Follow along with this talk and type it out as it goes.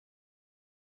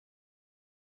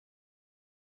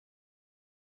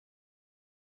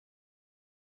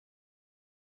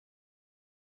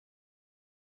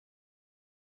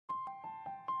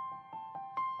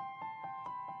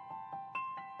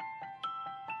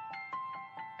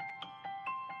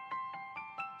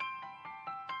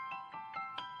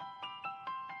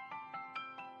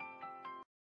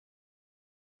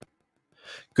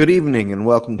Good evening and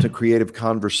welcome to Creative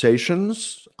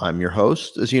Conversations. I'm your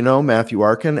host, as you know, Matthew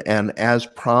Arkin, and as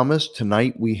promised,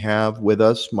 tonight we have with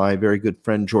us my very good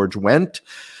friend George Wendt,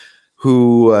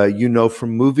 who you know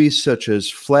from movies such as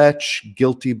Fletch,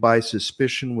 Guilty by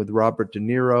Suspicion with Robert De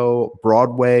Niro,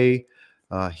 Broadway.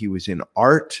 He was in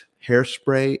Art,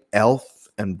 Hairspray, Elf,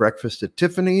 and Breakfast at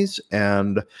Tiffany's,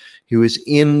 and he was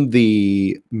in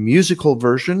the musical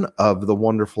version of the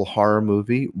wonderful horror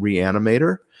movie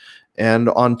Reanimator. And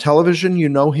on television, you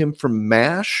know him from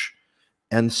MASH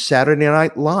and Saturday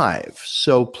Night Live.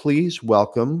 So please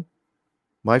welcome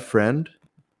my friend,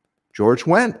 George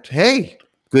Wendt. Hey,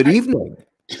 good evening.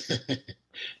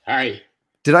 Hi.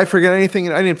 Did I forget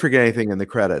anything? I didn't forget anything in the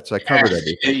credits. I covered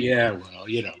everything. Yeah, well,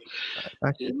 you know.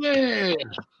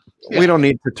 We don't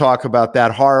need to talk about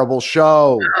that horrible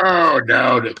show. Oh,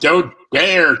 no, don't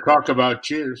dare talk about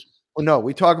Cheers. Well, no,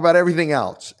 we talk about everything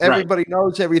else. Everybody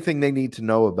knows everything they need to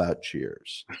know about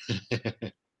Cheers.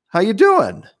 How you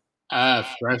doing?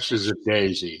 Fresh as a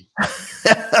daisy.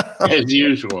 As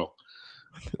usual.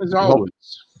 As always. Well,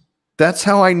 that's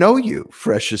how I know you,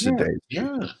 fresh as a daisy.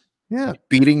 Yeah. Yeah.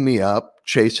 Beating me up,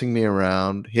 chasing me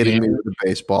around, hitting me with a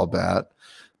baseball bat.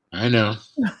 I know.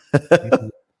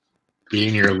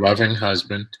 Being your loving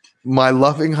husband. My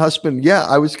loving husband. Yeah,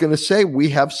 I was going to say we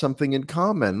have something in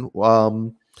common.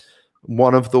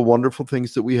 One of the wonderful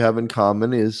things that we have in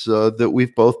common is that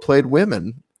we've both played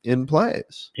women in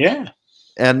plays. Yeah.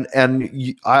 And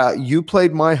you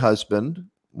played my husband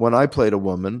when I played a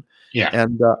woman. Yeah.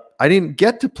 And I didn't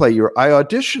get to play I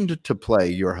auditioned to play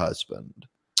your husband.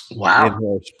 Wow. In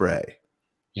Hairspray.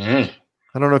 Yeah.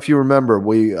 I don't know if you remember.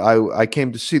 I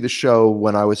came to see the show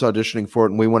when I was auditioning for it,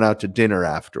 and we went out to dinner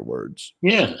afterwards.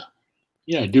 Yeah.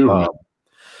 Yeah, I do remember.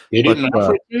 They didn't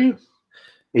offer it to you?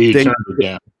 Or you turned it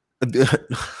down?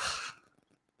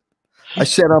 I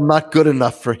said I'm not good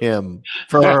enough for him,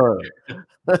 for her.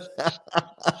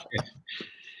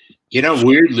 You know,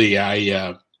 weirdly,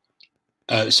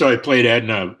 so I played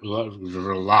Edna a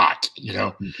lot, you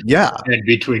know. Yeah. And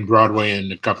between Broadway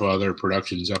and a couple other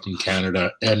productions up in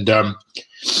Canada. And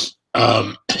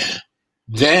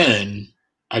then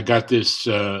I got this,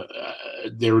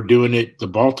 they were doing it, the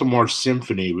Baltimore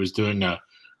Symphony was doing a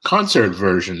concert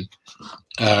version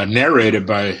narrated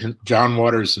by John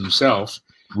Waters himself.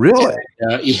 Really?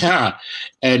 And, yeah.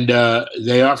 And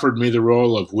they offered me the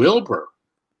role of Wilbur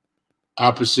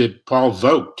opposite Paul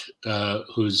Vogt,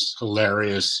 who's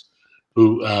hilarious,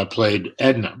 who played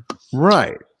Edna.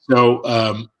 Right.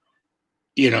 So,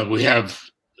 you know, we have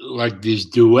like these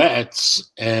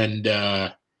duets, and,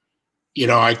 you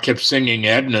know, I kept singing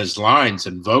Edna's lines,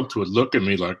 and Vogt would look at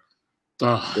me like,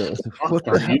 what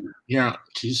are you? Yeah,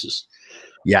 Jesus.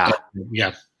 Yeah.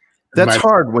 Yeah. That's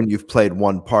hard when you've played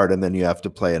one part and then you have to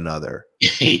play another.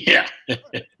 Yeah.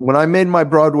 When I made my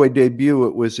Broadway debut,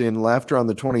 it was in Laughter on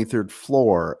the 23rd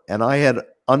Floor, and I had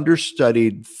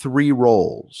understudied 3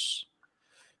 roles.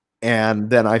 And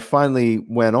then I finally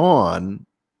went on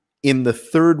in the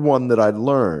 3rd one that I'd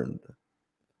learned.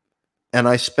 And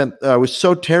I was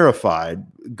so terrified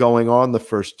going on the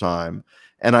first time,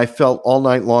 and I felt all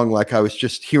night long like I was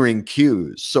just hearing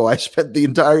cues. So I spent the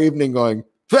entire evening going,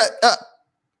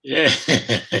 yeah,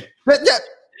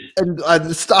 and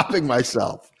I'm stopping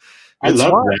myself. I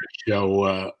love that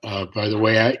show. By the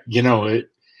way, I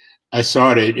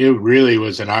saw it. It really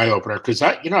was an eye opener because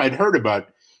I'd heard about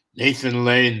Nathan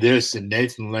Lane this and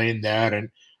Nathan Lane that, and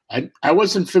I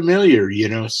wasn't familiar, you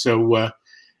know. So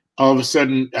all of a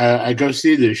sudden, I go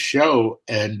see this show,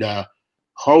 and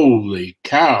holy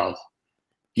cow,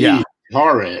 he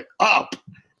tore it up.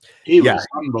 He was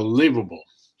unbelievable.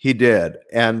 He did.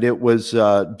 And it was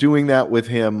doing that with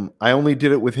him. I only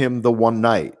did it with him the one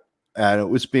night. And it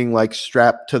was being like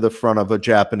strapped to the front of a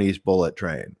Japanese bullet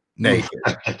train naked.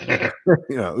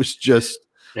 You know, it was just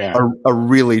a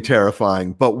really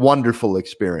terrifying but wonderful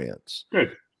experience.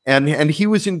 Good. And he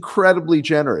was incredibly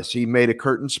generous. He made a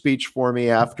curtain speech for me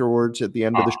afterwards at the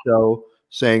end of the show,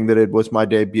 saying that it was my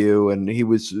debut. And he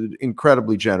was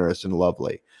incredibly generous and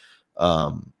lovely.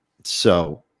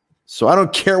 So I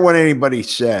don't care what anybody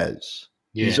says.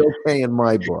 Yeah. He's okay in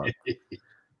my book.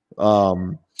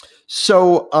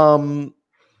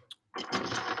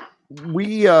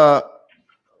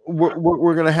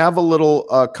 We're going to have a little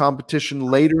competition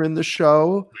later in the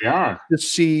show. Yeah. To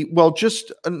see, well,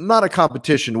 just not a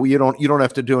competition. You don't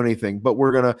have to do anything, but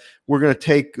we're gonna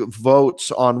take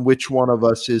votes on which one of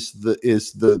us is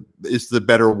the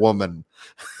better woman.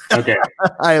 Okay.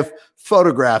 I have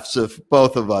photographs of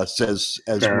both of us as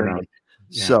women.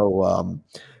 Yeah. So,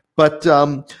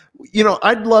 you know,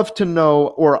 I'd love to know,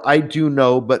 or I do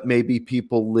know, but maybe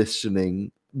people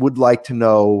listening would like to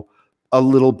know a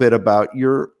little bit about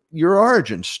your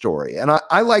origin story. And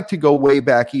I like to go way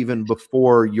back even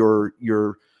before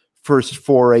your first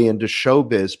foray into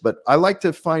showbiz, but I like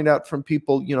to find out from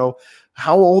people, you know,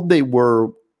 how old they were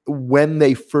when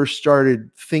they first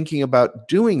started thinking about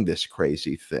doing this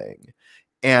crazy thing,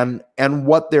 and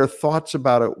what their thoughts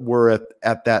about it were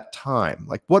at that time.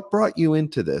 Like, what brought you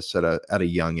into this at a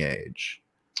young age?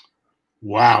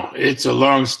 Wow, it's a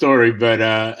long story,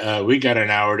 but we got an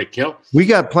hour to kill. We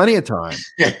got plenty of time.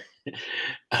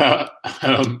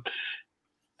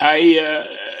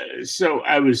 So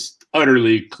I was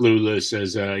utterly clueless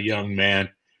as a young man.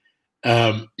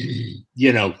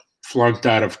 You know, flunked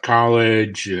out of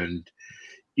college, and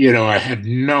you know, I had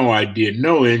no idea,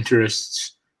 no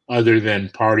interests other than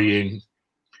partying,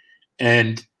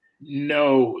 and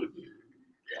no,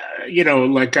 you know,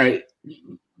 like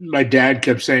my dad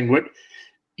kept saying, "What,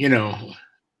 you know,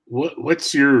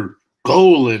 what's your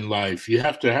goal in life? You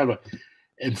have to have a."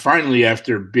 And finally,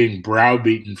 after being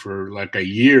browbeaten for like a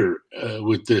year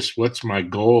with this "what's my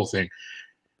goal" thing,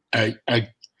 I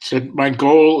said, my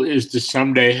goal is to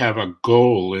someday have a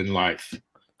goal in life.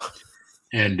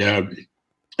 And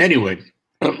anyway,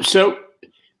 so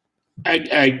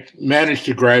I managed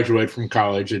to graduate from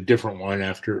college, a different one,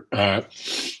 after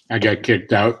I got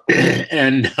kicked out.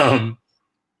 and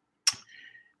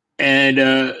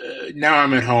now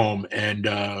I'm at home, and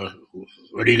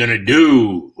what are you going to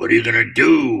do? What are you going to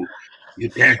do? You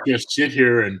can't just sit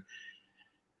here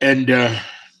and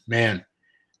man.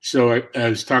 So I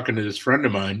was talking to this friend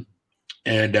of mine,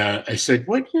 and I said,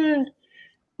 what, you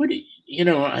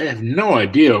know, I have no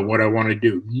idea what I want to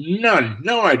do.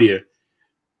 No idea.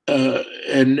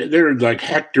 And they're like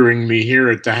hectoring me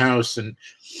here at the house. And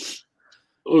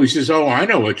he says, oh, I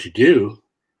know what you do.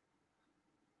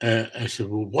 I said,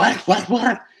 well,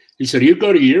 what? He said, you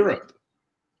go to Europe.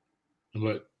 I'm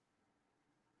like,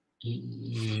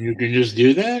 you can just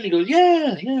do that? He goes,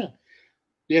 yeah.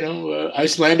 You know,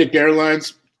 Icelandic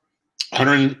Airlines,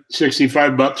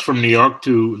 $165 from New York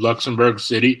to Luxembourg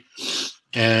City.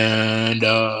 And,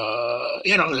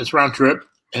 you know, it's round trip.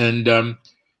 And,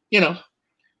 you know,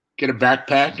 get a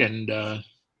backpack and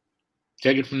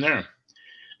take it from there.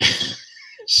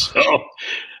 So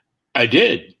I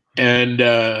did. And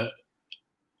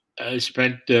I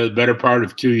spent the better part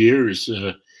of 2 years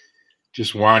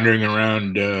just wandering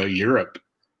around Europe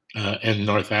and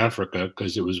North Africa,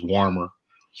 because it was warmer,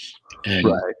 and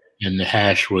Right. and the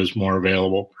hash was more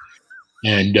available.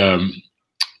 And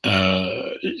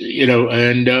you know,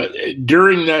 and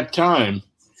during that time,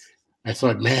 I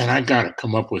thought, man, I got to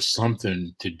come up with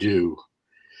something to do.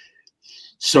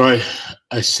 So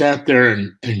I sat there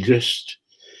and just,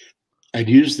 I'd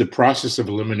use the process of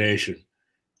elimination.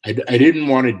 I didn't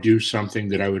want to do something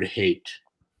that I would hate.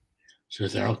 So I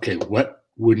thought, okay, what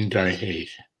wouldn't I hate?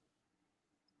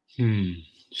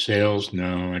 Sales,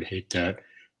 no, I'd hate that.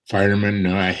 Fireman,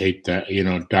 no, I hate that. You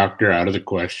know, doctor, out of the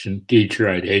question. Teacher,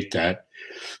 I'd hate that.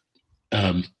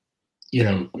 You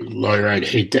know, lawyer, I'd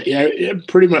hate that. Yeah,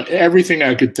 pretty much everything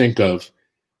I could think of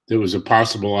that was a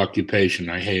possible occupation,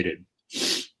 I hated.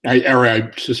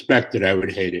 I suspected I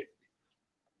would hate it.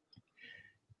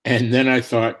 And then I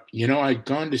thought, you know, I'd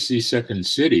gone to see Second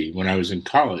City when I was in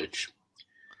college.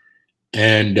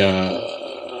 And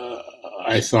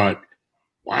I thought,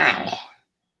 wow,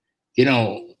 you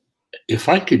know, if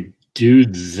I could do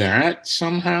that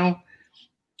somehow,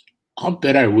 I'll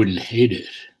bet I wouldn't hate it.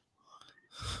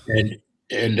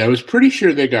 And I was pretty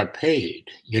sure they got paid,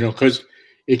 you know, because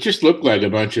it just looked like a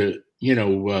bunch of, you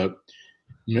know,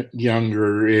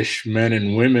 younger-ish men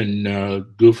and women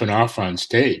goofing off on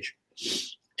stage.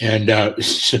 And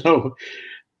so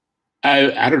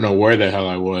I don't know where the hell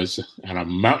I was, on a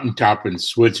mountaintop in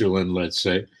Switzerland, let's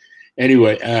say.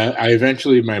 Anyway,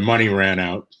 my money ran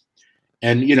out.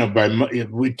 And, you know,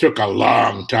 it took a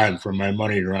long time for my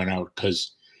money to run out,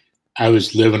 because I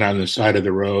was living on the side of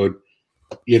the road,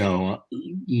 you know,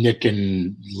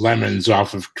 nicking lemons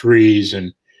off of trees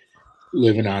and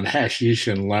living on hashish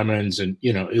and lemons. And,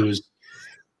 you know, it was,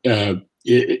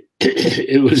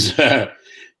 it was,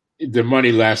 the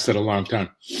money lasted a long time.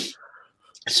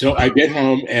 So I get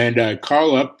home and I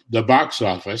call up the box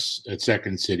office at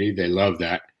Second City. They love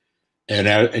that. And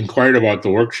I inquired about the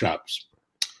workshops.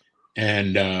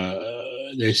 And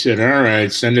they said, all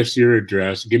right, send us your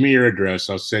address. Give me your address.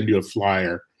 I'll send you a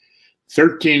flyer.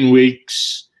 13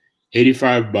 weeks,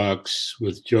 $85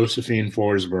 with Josephine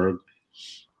Forsberg,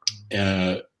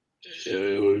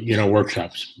 you know,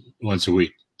 workshops once a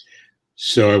week.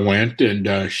 So I went,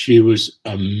 and she was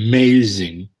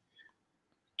amazing,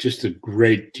 just a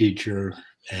great teacher,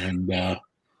 and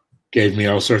gave me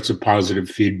all sorts of positive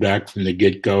feedback from the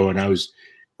get-go. And I was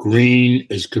green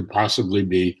as could possibly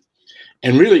be.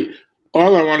 And really,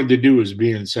 all I wanted to do was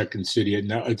be in Second City. And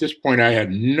now, at this point, I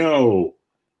had no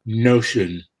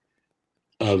notion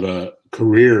of a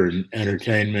career in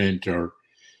entertainment or,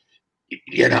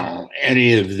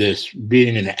 any of this.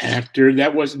 Being an actor,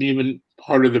 that wasn't even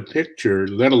part of the picture,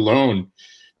 let alone,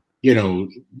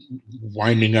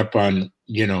 winding up on,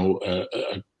 a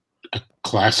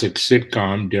classic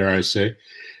sitcom, dare I say.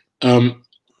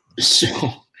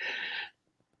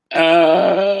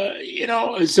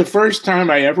 It's the first time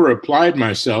I ever applied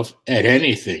myself at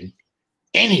anything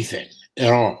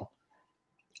at all.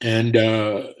 And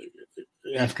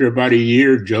after about a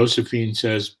year, Josephine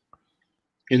says,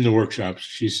 in the workshops,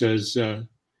 she says, I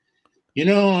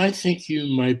think you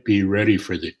might be ready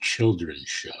for the children's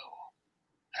show.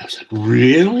 I was like,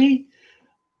 really?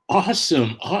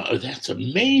 Awesome. Oh, that's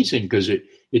amazing. Because it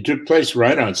took place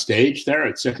right on stage there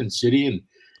at Second City. And,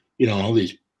 all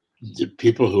these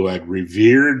people who I'd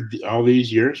revered all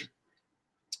these years.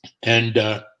 And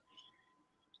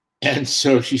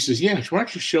so she says, yeah, why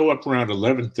don't you show up around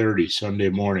 11:30 Sunday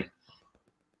morning?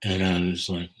 And I was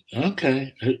like,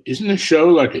 okay, isn't the show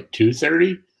like at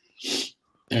 2:30?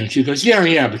 And she goes,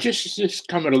 yeah, but just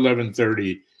come at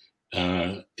 11:30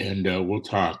 and we'll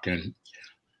talk. And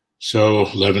so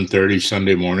 11:30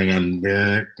 Sunday morning, I'm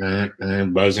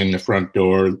buzzing the front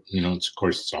door. Of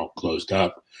course, it's all closed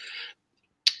up.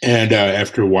 And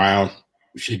after a while,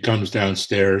 she comes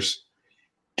downstairs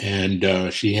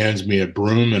and she hands me a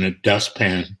broom and a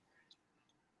dustpan.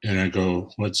 And I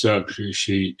go, what's up?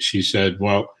 She said,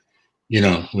 well,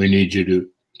 we need you to,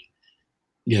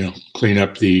 clean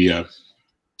up the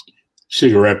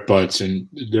cigarette butts and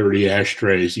dirty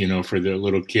ashtrays, for the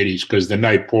little kiddies, because the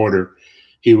night porter,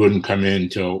 he wouldn't come in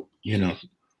till,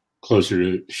 closer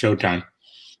to showtime.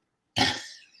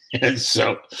 And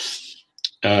so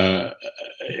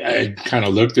I kind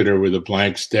of looked at her with a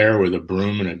blank stare with a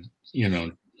broom and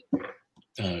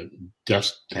a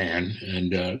dustpan.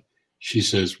 And she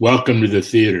says, welcome to the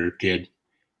theater, kid.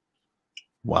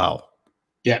 Wow.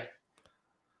 Yeah.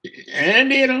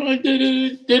 And, I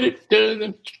did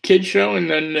the kid show. And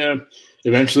then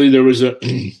eventually there was a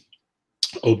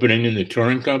opening in the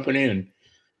touring company. And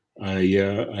I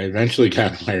eventually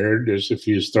got hired. There's a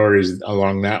few stories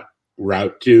along that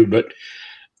route too. But,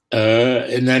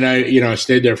 and then I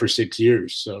stayed there for 6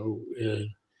 years. So,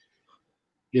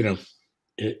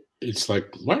 it's like,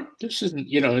 what? This isn't,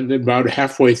 and then about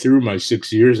halfway through my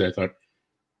 6 years, I thought,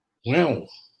 well,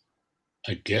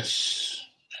 I guess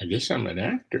I'm an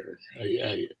actor.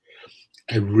 I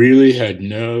really had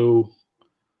no,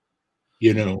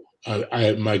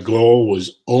 my goal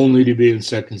was only to be in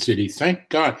Second City. Thank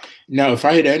God. Now, if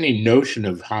I had any notion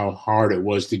of how hard it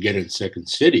was to get in Second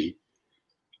City,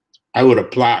 I would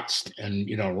have plotzed and,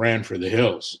 ran for the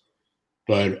hills.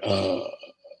 But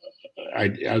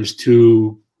I was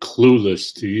too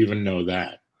clueless to even know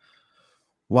that.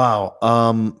 Wow.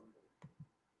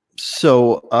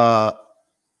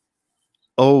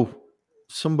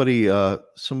 Somebody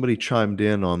chimed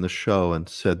in on the show and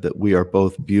said that we are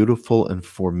both beautiful and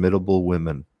formidable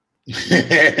women.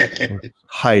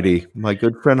 Heidi, my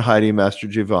good friend Heidi Master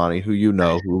Giovanni, who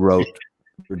who wrote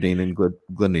Dean and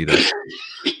Glenita.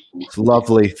 It's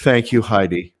lovely. Thank you,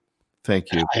 Heidi.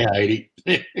 Thank you. Hi, Heidi.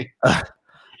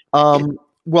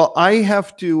 Well,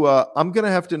 I'm going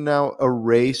to have to now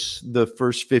erase the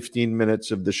first 15 minutes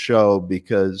of the show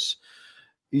because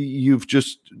you've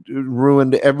just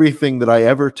ruined everything that I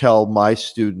ever tell my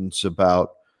students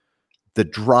about the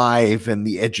drive and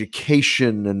the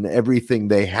education and everything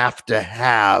they have to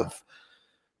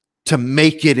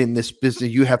make it in this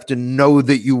business. You have to know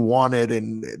that you want it.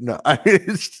 And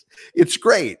it's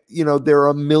great. There are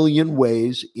a million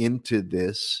ways into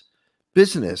this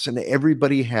business and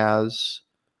everybody has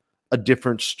a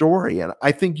different story. And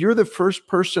I think you're the first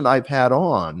person I've had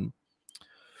on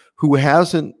who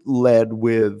hasn't led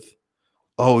with,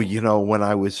 when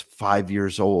I was 5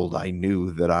 years old, I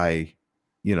knew that I,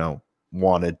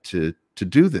 wanted to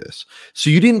do this.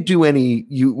 So you didn't do any,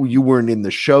 you weren't in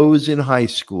the shows in high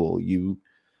school.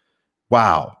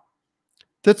 Wow.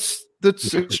 That's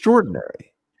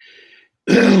extraordinary.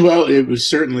 Well, it was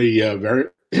certainly very,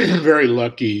 very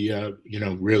lucky,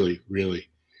 really, really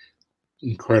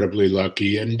incredibly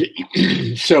lucky. And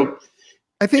so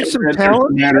I think some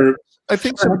talent. I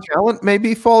think some talent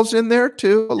maybe falls in there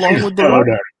too, along with the no.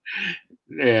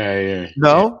 Yeah.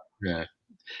 No? Yeah.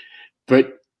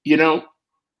 But,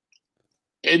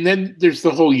 and then there's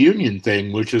the whole union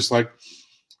thing, which is like,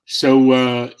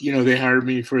 so, they hired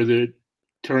me for the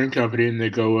touring company and they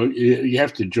go, you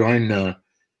have to join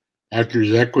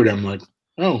Actors Equity. I'm like,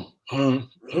 oh,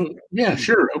 yeah,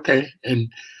 sure, okay.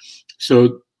 And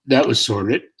so that was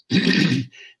sorted.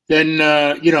 Then,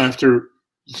 after,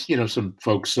 some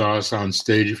folks saw us on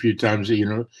stage a few times, me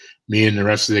and the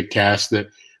rest of the cast, that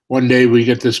one day we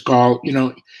get this call,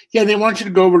 yeah, they want you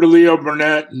to go over to Leo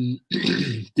Burnett and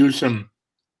do some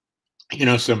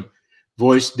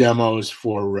voice demos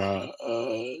for,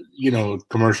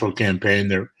 commercial campaign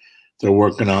they're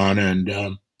working on.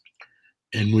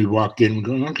 And we walk in, we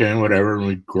go, okay, whatever. And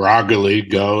we groggily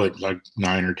go at like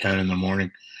 9 or 10 in the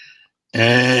morning.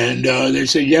 And they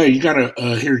say, yeah, you gotta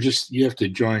you have to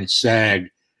join SAG.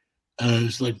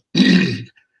 It's like,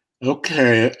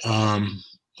 okay,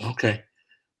 okay.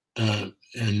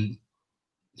 And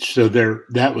so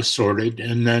that was sorted.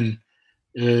 And then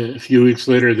a few weeks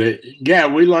later,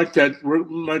 we like that. We're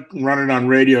like running on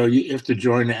radio. You have to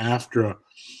join AFTRA.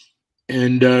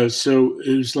 And so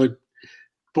it was like,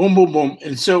 boom, boom, boom.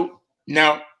 And so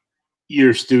now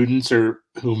your students or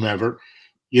whomever,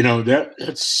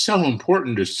 that's so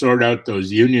important to sort out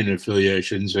those union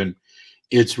affiliations. And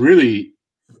it's really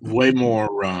way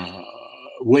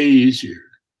easier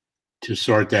to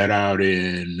sort that out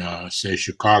in, say,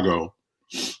 Chicago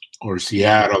or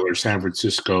Seattle or San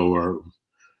Francisco or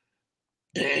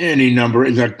any number,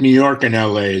 like New York and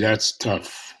LA. That's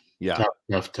tough. Yeah.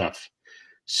 Tough.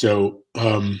 So,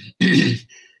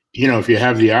 if you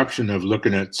have the option of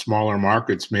looking at smaller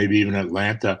markets, maybe even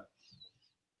Atlanta,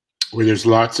 where there's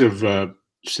lots of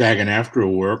SAG and AFTRA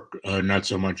work, not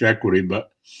so much equity,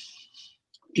 but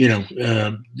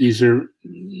these are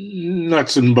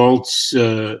nuts and bolts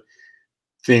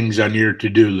things on your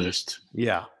to-do list.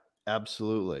 Yeah,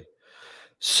 absolutely.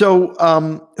 So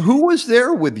who was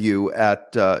there with you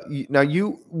at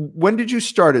when did you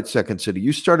start at Second City?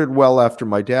 You started well after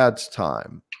my dad's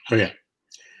time. Oh yeah.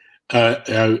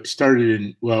 I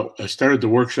started the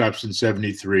workshops in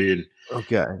 73 and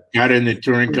got in the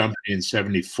touring company in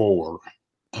 74.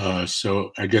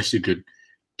 So I guess you could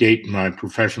date my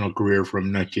professional career from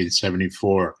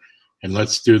 1974. And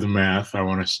let's do the math. I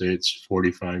want to say it's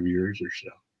 45 years or so,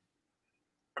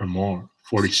 or more.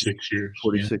 46 years.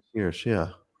 46 years, yeah.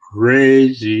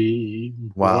 Crazy.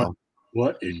 Wow.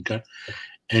 What in God?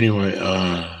 Anyway,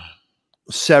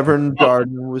 Severn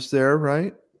Darden was there,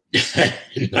 right?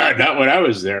 not when I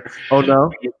was there. Oh no.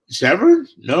 Severn?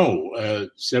 No.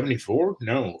 74?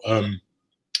 No.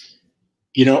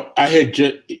 I had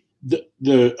just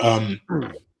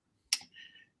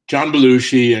John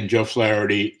Belushi and Joe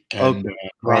Flaherty and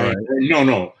Brian. Right.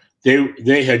 No.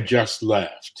 They had just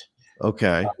left.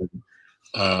 Okay.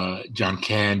 John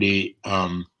Candy,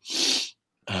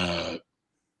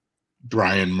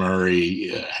 Brian Murray,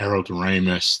 Harold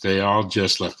Ramis, they all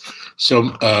just left. So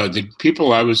the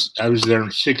people I was there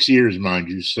 6 years, mind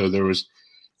you. So there was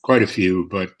quite a few,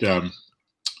 but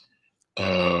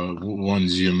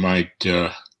ones you might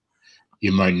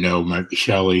know might be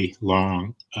Shelley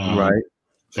Long, right?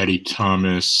 Betty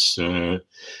Thomas,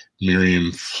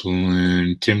 Miriam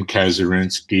Flynn, Tim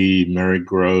Kazurinsky, Mary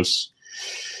Gross,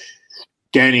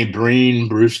 Danny Breen,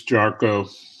 Bruce Jarko,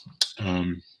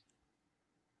 Jim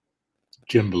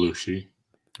Belushi.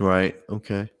 Right.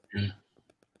 Okay.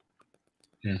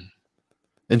 Yeah.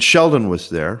 And Sheldon was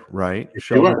there, right?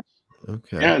 Sheldon.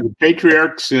 Okay. Yeah, the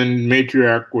patriarchs and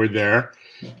matriarch were there.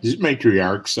 These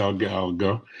matriarchs, I'll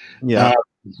go. Yeah.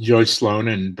 Joyce Sloan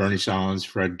and Bernie Solins,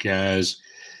 Fred Gaz,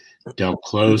 Del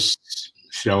Close,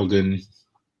 Sheldon.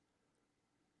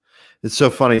 It's so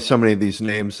funny. So many of these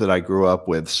names that I grew up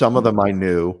with, some of them I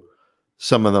knew,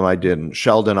 some of them I didn't.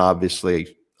 Sheldon,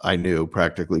 obviously, I knew,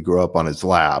 practically grew up on his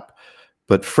lap.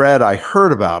 But Fred, I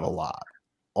heard about a lot,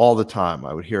 all the time.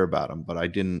 I would hear about him, but I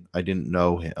didn't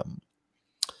know him.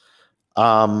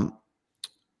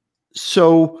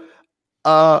 So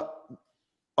I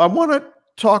want to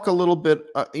talk a little bit,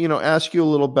 ask you a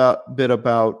little bit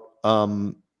about,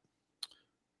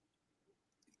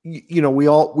 we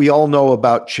all know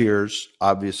about Cheers,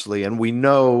 obviously, and we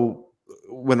know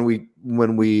when we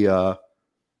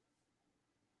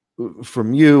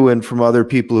from you and from other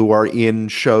people who are in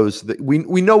shows that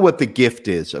we know what the gift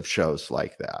is of shows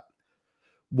like that.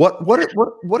 What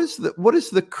is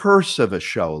the curse of a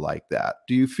show like that?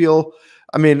 Do you feel?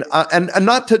 I mean, and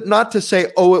not to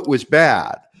say, oh, it was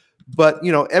bad, but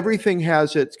everything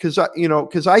has its,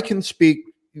 because I can speak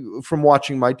from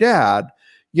watching my dad.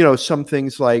 Some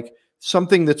things, like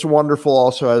something that's wonderful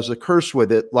also has a curse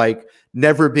with it, like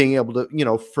never being able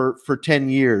to, for 10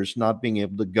 years not being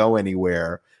able to go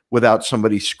anywhere without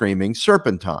somebody screaming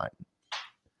Serpentine,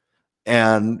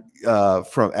 and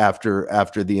from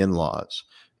after the In-Laws.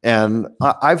 And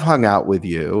I've hung out with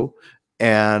you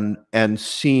and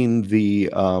seen the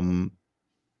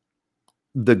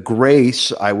the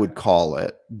grace, I would call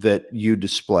it, that you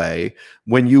display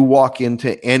when you walk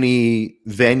into any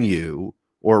venue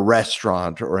or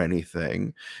restaurant or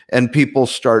anything, and people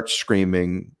start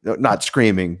screaming, not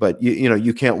screaming, but you know,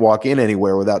 you can't walk in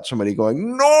anywhere without somebody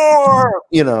going, "No,"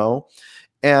 you know,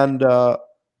 and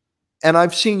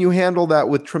I've seen you handle that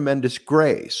with tremendous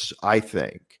grace, I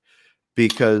think,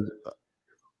 because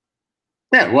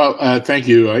Yeah, well, thank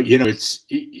you. You know,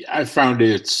 I found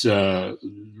it's way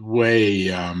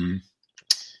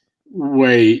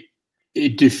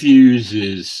it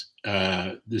diffuses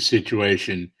the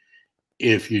situation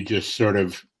if you just sort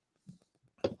of,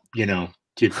 you know,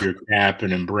 tip your cap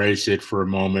and embrace it for a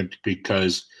moment,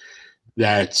 because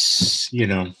that's, you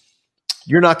know,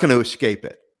 you're not going to escape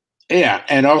it. yeah,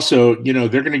 and also, you know,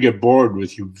 they're going to get bored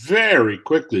with you very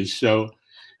quickly. So,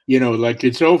 you know, like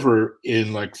it's over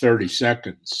in like 30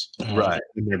 seconds. Right.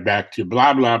 And they're back to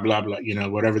blah, blah, blah, blah, you know,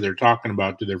 whatever they're talking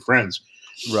about to their friends.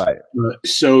 Right.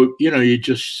 So, you know, you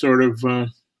just sort of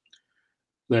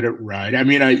let it ride. I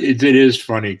mean, it is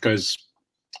funny because,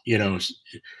 you know,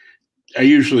 I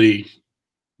usually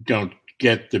don't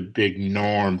get the big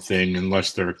norm thing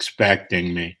unless they're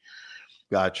expecting me.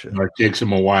 Gotcha. Or it takes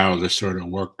them a while to sort of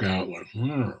work out, like,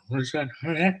 what is that?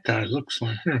 Oh, that guy looks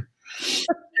like her.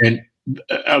 And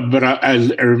but I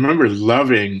remember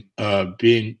loving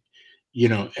being, you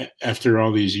know, after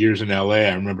all these years in LA,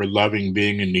 I remember loving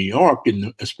being in New York,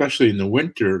 especially in the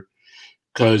winter,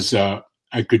 because I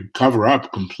could cover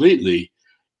up completely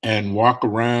and walk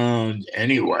around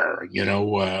anywhere, you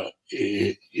know,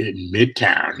 in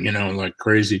Midtown, you know, like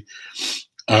crazy.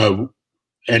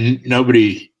 And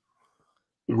nobody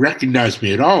recognized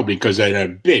me at all because I had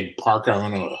a big parka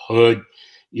on, a hood,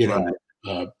 you know, right.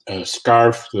 A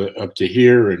scarf up to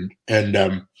here, and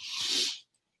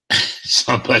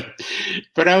so, but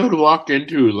I would walk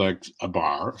into like a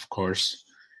bar, of course,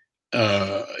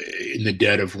 in the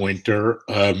dead of winter,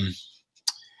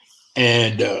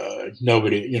 and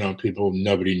nobody, you know,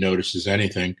 nobody notices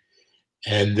anything,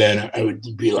 and then I would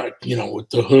be like, you know, with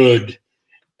the hood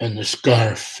and the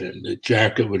scarf and the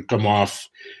jacket would come off,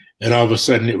 and all of a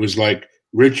sudden it was like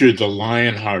Richard the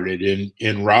Lionhearted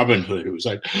in Robin Hood. It was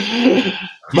like,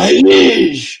 my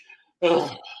liege.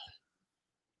 Oh.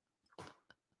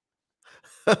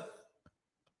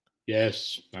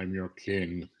 Yes, I'm your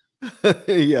king.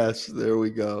 Yes, there we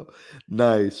go.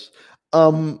 Nice.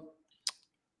 What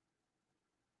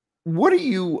do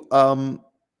you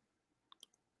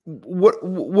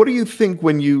what do you think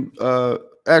when you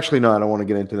actually, no, I don't want to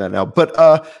get into that now,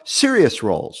 but serious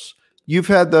roles, you've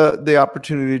had the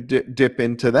opportunity to dip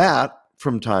into that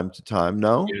from time to time,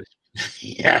 no? Yes.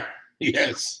 Yeah.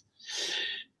 Yes.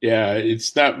 Yeah,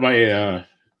 it's not my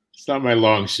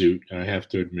long suit, I have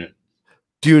to admit.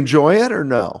 Do you enjoy it or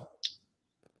no?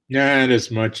 Not as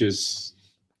much as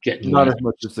getting not laughs. As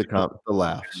much as the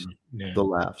laughs. Yeah. The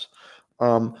laughs.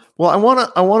 Well, I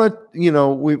want to, you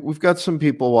know, we've got some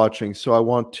people watching, so I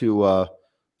want to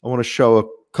show a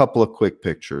couple of quick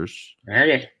pictures.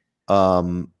 Okay.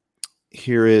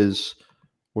 Here is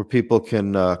where people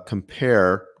can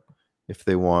compare if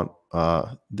they want.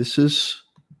 This is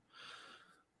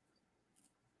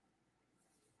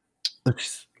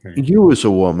you as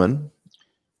a woman.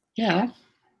 Yeah.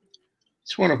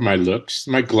 It's one of my looks,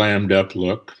 my glammed up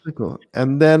look.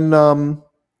 And then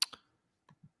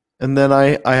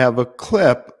I have a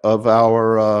clip of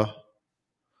our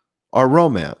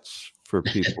romance for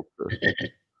people to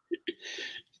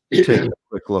take a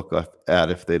quick look at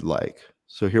if they'd like.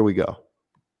 So here we go.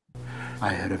 I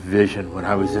had a vision when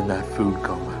I was in that food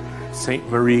coma. St.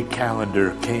 Marie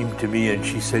Calendar came to me and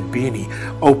she said, Beanie,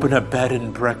 open a bed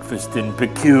and breakfast in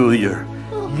Peculiar.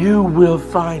 You will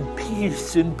find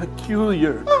peace in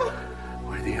Peculiar,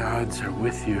 where the odds are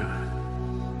with you.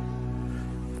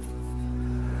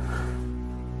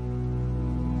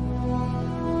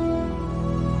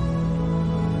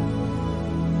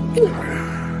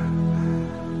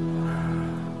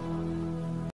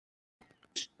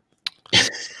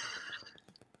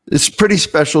 It's pretty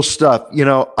special stuff. You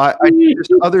know, I did this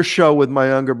other show with my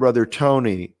younger brother,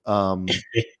 Tony, and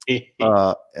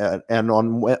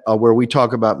on where we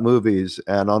talk about movies.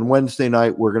 And on Wednesday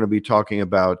night, we're going to be talking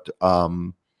about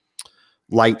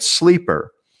Light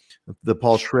Sleeper, the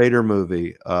Paul Schrader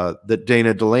movie that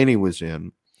Dana Delaney was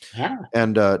in. Yeah.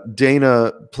 And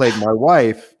Dana played my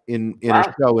wife in a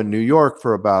show in New York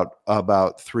for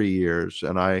about 3 years.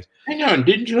 And hang on,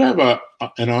 didn't you have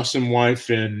an awesome wife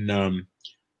in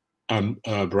on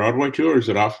Broadway too, or is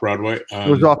it off Broadway? It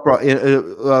was off Broadway.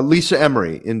 Lisa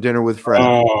Emery in Dinner with Friends.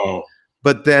 Oh,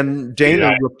 but then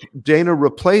Dana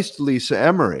replaced Lisa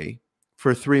Emery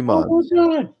for 3 months.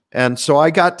 Oh, And so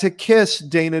I got to kiss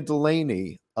Dana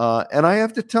Delaney. And I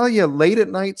have to tell you, late at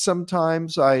night,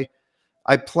 sometimes I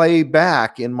play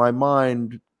back in my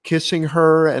mind kissing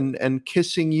her and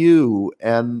kissing you.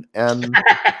 And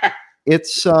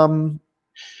it's, I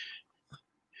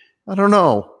don't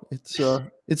know. It's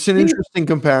an interesting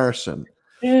comparison.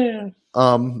 Yeah.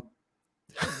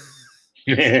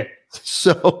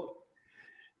 So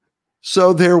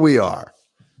there we are.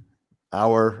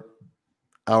 Our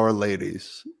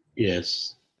ladies.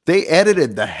 Yes. They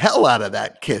edited the hell out of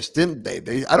that kiss, didn't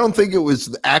they? I don't think it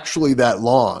was actually that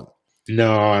long.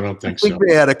 No, I don't think so. so.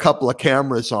 They had a couple of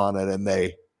cameras on it, and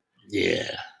they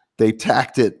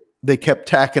tacked it. They kept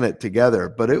tacking it together,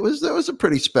 but that was a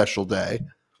pretty special day.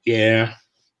 Yeah,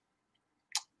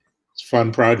 it's a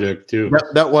fun project too.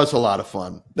 That was a lot of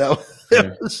fun.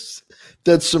 That's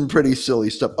some pretty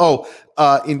silly stuff. Oh,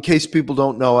 in case people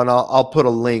don't know, and I'll put a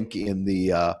link in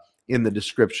the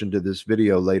description to this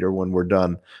video later when we're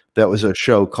done. That was a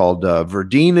show called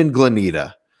Verdine and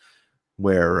Glenita,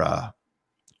 where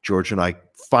George and I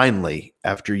finally,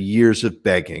 after years of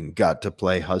begging, got to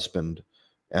play husband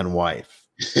and wife.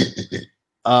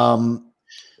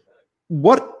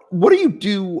 What do you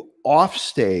do off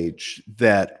stage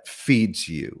that feeds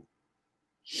you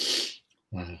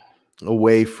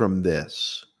away from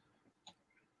this?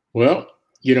 Well,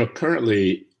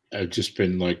 currently I've just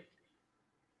been like,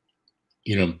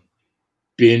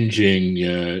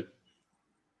 binging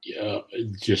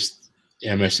just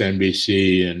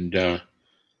MSNBC and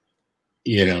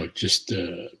just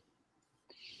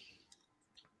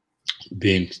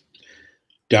being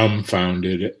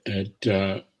dumbfounded at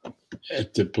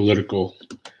the political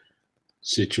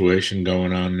situation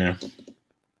going on now.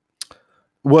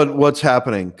 What's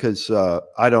happening? Because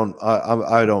I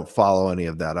don't follow any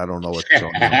of that. I don't know what's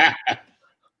going on.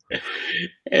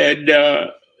 And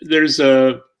there's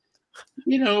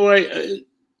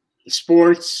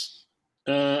sports.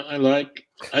 I like.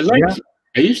 Yeah.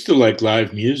 I used to like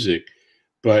live music,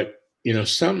 but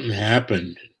something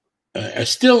happened. I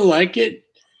still like it,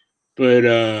 but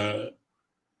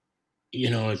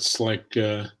it's like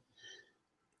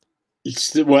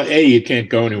it's well, A, you can't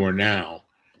go anywhere now,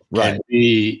 right? And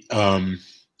B, I've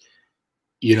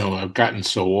gotten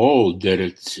so old that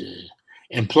it's,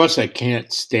 and plus I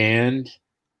can't stand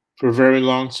for very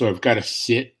long, so I've got to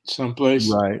sit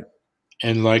someplace, right?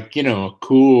 And like a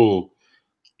cool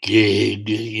gig,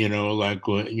 like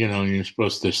you're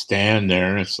supposed to stand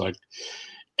there. It's like,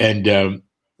 and so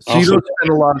you don't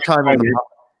spend a lot of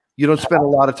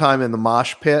time in the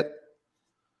mosh pit.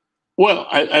 Well,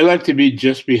 I like to be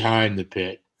just behind the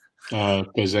pit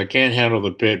because I can't handle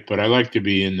the pit, but I like to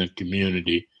be in the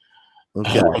community.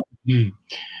 Okay.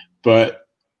 But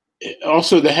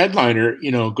also the headliner,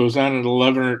 goes on at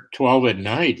 11 or 12 at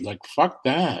night. Like, fuck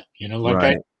that.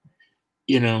 Right.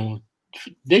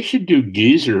 They should do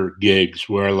geezer gigs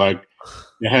where like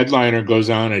the headliner goes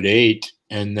on at 8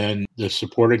 and then the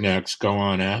supporting acts go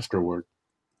on afterward.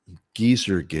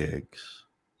 Geezer gigs.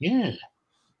 Yeah.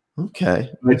 Okay.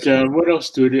 But what else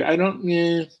do I do? I don't,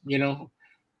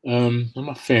 I'm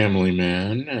a family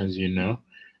man, as you know.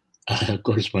 Of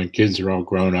course, my kids are all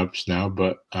grown-ups now,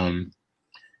 but I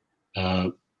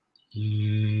don't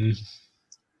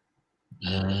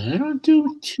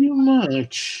do too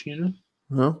much,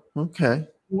 Oh, okay.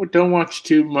 Don't watch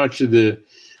too much of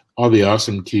all the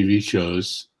awesome TV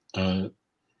shows.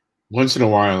 Once in a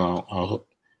while, I'll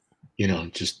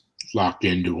just lock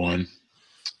into one.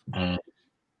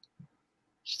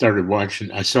 Started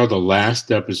watching. I saw the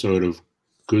last episode of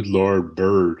Good Lord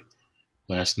Bird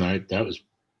last night. That was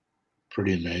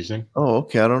pretty amazing. Oh,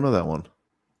 okay. I don't know that one.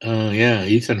 Yeah,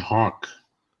 Ethan Hawke.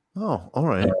 Oh, all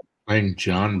right. Playing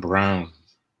John Brown,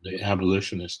 the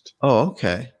abolitionist. Oh,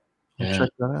 okay. I'll check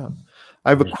that out. I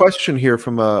have a question here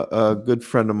from a good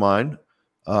friend of mine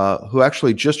who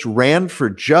actually just ran for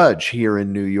judge here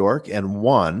in New York and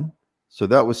won. So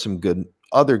that was some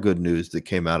other good news that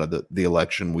came out of the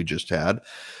election we just had.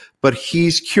 But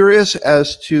he's curious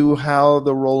as to how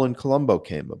the role in Columbo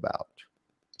came about.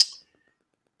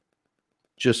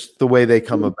 Just the way they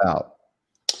come about.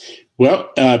 Well,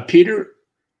 Peter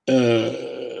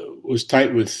was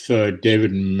tight with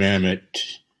David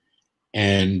Mamet,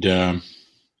 and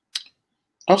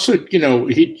also,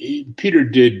 Peter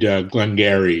did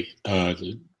Glengarry,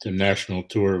 the national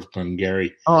tour of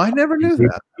Glengarry. Oh, I never knew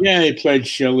that. Yeah, he played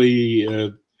Shelley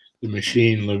the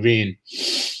Machine Levine,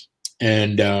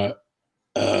 and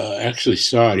actually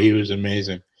saw it. He was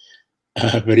amazing,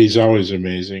 but he's always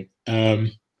amazing.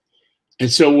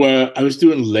 And so I was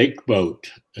doing Lake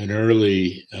Boat, an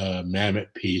early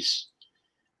Mamet piece,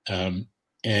 and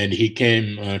he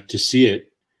came to see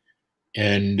it.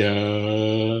 And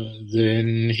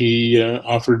then he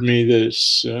offered me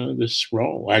this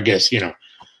role. I guess,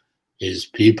 his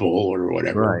people or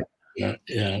whatever. Right. Yeah,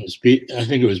 I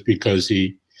think it was because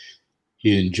he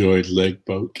enjoyed Lake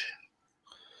Boat.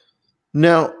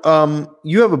 Now,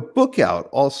 you have a book out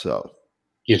also.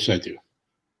 Yes, I do.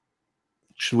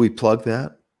 Should we plug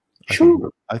that? Sure.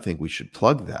 I think we should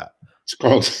plug that. It's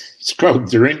called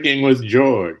Drinking with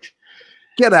George.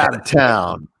 Get out of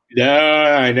town. No,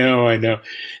 I know.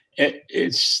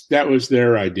 That was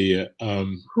their idea.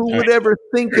 Who would ever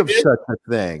think of such a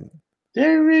thing?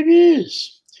 There it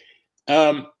is.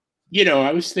 I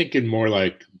was thinking more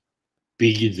like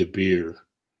Be the Beer.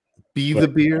 The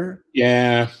Beer?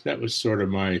 Yeah, that was sort of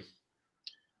my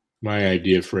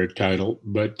idea for a title.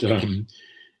 But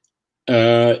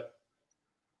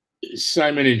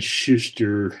Simon and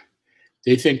Schuster,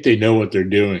 they think they know what they're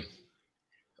doing.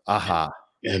 Aha.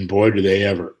 And boy, do they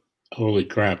ever. Holy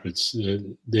crap, they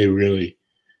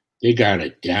got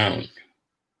it down.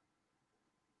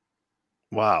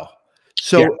 Wow.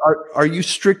 So yeah. are you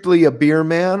strictly a beer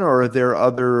man, or are there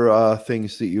other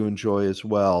things that you enjoy as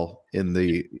well in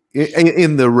the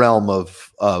realm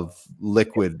of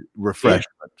liquid refreshment?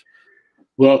 Yeah.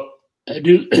 Well, I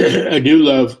do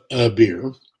love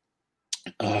beer.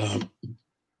 And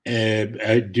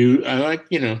I like,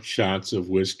 shots of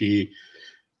whiskey.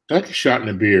 I like a shot in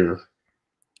a beer,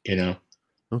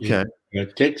 Okay.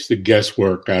 It takes the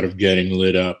guesswork out of getting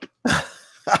lit up.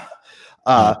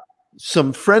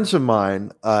 Some friends of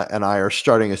mine and I are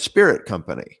starting a spirit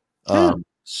company.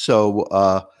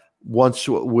 So once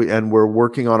we're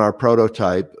working on our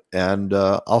prototype, and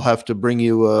I'll have to bring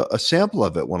you a sample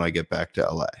of it when I get back to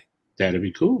LA. That'd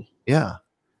be cool. Yeah.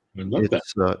 I love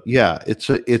that. Yeah,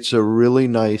 it's a really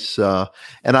nice,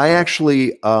 and I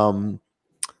actually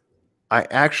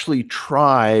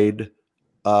tried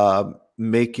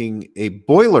making a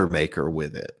Boilermaker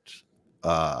with it,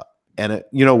 and it,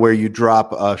 where you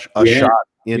drop a shot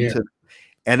into,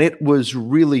 and it was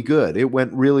really good. It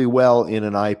went really well in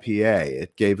an IPA.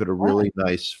 It gave it a really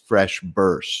nice fresh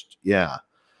burst. Yeah.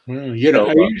 Well, I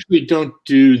usually don't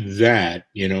do that.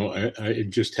 I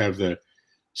just have the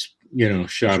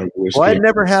shot of whiskey. Well, I'd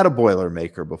never had a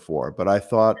Boilermaker before, but I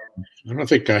thought, I don't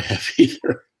think I have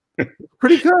either.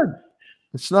 Pretty good.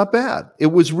 It's not bad. It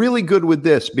was really good with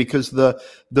this because the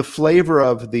flavor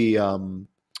of the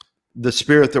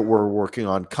spirit that we're working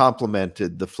on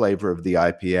complemented the flavor of the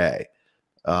IPA.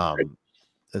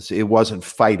 It wasn't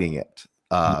fighting it.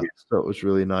 So it was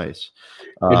really nice.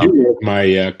 I do love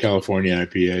my California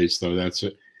IPAs, though.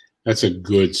 That's a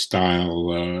good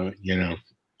style,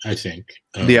 I think.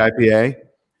 The IPA?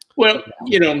 Well,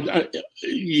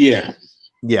 yeah.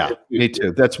 Yeah, me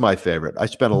too. That's my favorite. I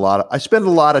spend a lot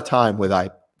of time with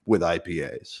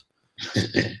IPAs.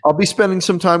 I'll be spending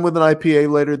some time with an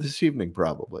IPA later this evening,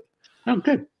 probably. Oh,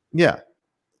 good. Yeah.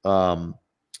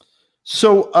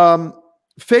 So,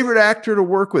 favorite actor to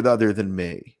work with other than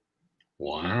me?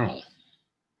 Wow.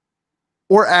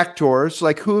 Or actors,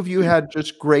 like who have you had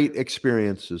just great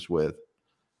experiences with?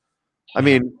 I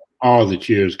mean, all the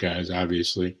Cheers guys,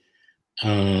 obviously.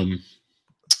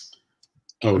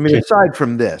 Aside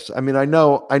from this, I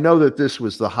know that this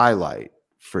was the highlight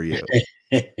for you.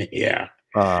 Yeah.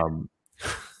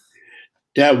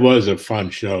 That was a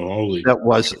fun show.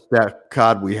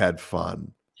 God, we had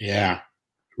fun. Yeah.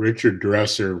 Richard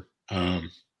Dresser, it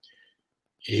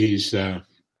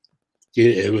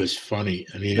was funny.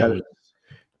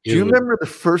 Do you remember the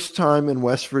first time in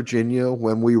West Virginia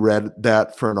when we read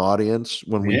that for an audience,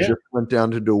 when we just went down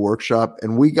to do a workshop,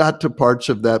 and we got to parts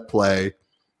of that play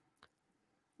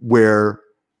where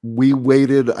we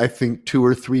waited, I think, 2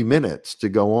 or 3 minutes to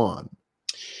go on.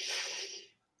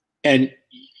 And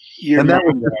that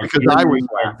was because I was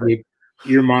laughing.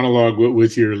 Your monologue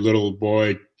with your little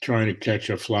boy trying to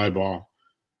catch a fly ball,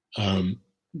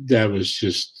 that was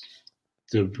just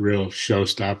the real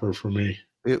showstopper for me.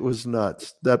 It was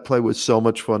nuts. That play was so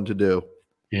much fun to do.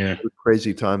 Yeah. What a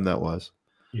crazy time that was.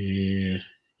 Yeah.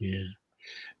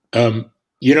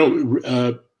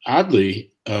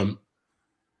 Oddly,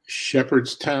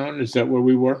 Shepherdstown, is that where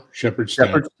we were?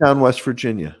 Shepherdstown, West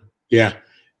Virginia. Yeah.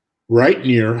 Right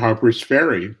near Harper's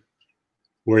Ferry,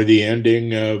 where the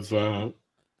ending of The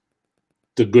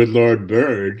Good Lord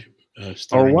Bird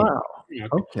started. Oh, wow.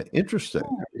 Okay, interesting.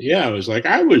 Yeah, I was like,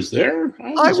 I was there.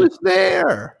 I was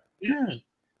there. Yeah.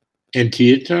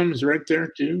 Antietam is right there,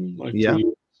 too. Like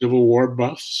the Civil War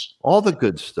buffs. All the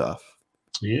good stuff.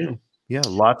 Yeah. Yeah,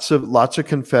 lots of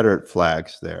Confederate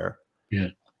flags there.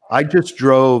 Yeah. I just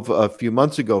drove a few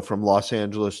months ago from Los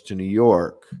Angeles to New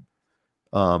York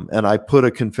And I put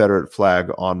a Confederate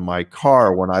flag on my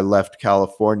car when I left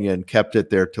California and kept it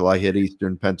there till I hit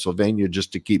Eastern Pennsylvania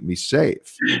just to keep me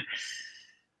safe.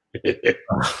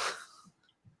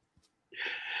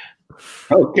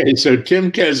 Okay, so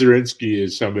Tim Kazurinsky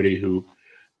is somebody who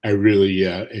I really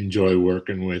enjoy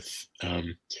working with.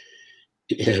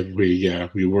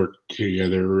 We worked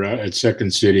together at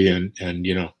Second City and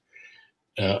you know,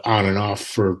 on and off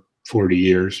for 40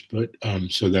 years, but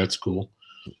so that's cool.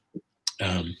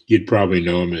 You'd probably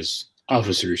know him as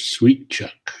Officer Sweet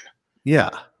Chuck. Yeah.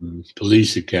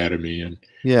 Police Academy, and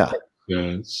yeah,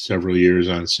 several years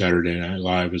on Saturday Night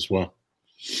Live as well.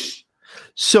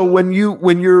 So when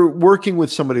you're working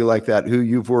with somebody like that who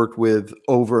you've worked with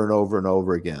over and over and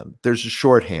over again, there's a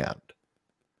shorthand.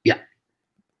 Yeah.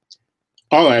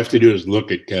 All I have to do is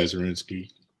look at Kazurinsky.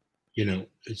 You know,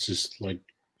 it's just like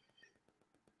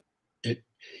it.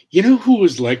 You know who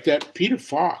was like that? Peter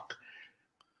Falk.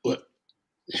 What?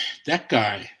 That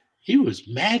guy, he was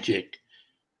magic.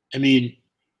 I mean,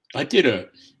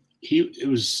 it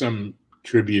was some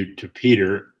tribute to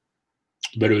Peter,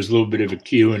 but it was a little bit of a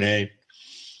Q&A.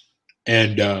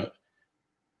 And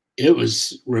it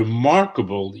was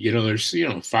remarkable. You know, there's,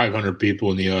 500 people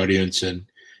in the audience, and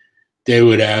they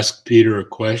would ask Peter a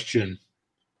question,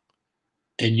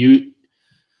 and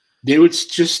they would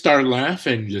just start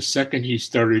laughing the second he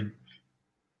started,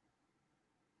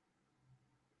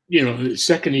 the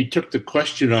second he took the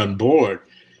question on board.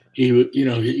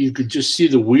 You could just see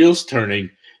the wheels turning,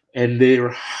 and they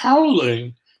were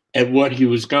howling at what he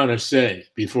was going to say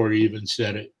before he even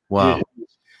said it. Wow.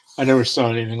 I never saw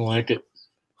anything like it.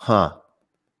 Huh.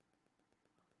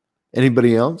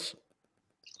 Anybody else?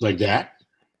 Like that?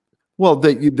 Well,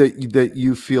 that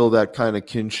you feel that kind of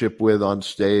kinship with on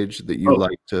stage, that you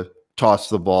like to toss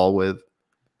the ball with?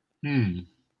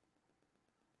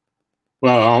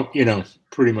 Well,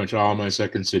 pretty much all my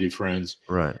Second City friends.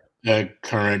 Right.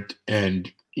 Current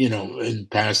and and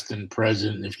past and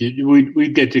present. We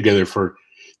get together for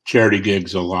charity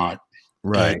gigs a lot,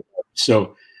 right?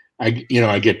 So I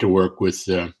get to work with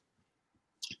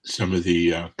some of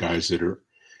the guys that are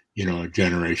a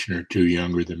generation or two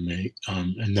younger than me,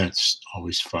 and that's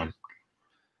always fun.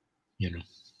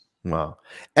 Wow.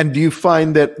 And do you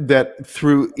find that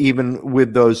through, even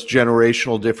with those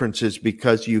generational differences,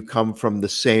 because you come from the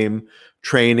same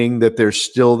training, that there's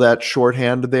still that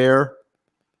shorthand there?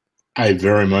 I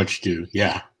very much do.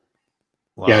 Yeah.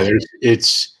 Wow. Yeah.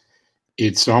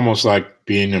 It's almost like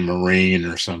being a Marine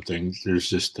or something. There's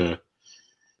just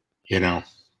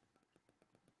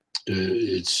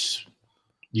it's,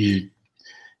 you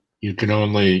can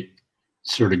only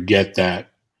sort of get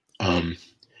that,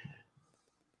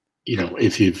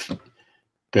 if you've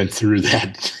been through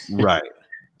that, right,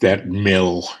 that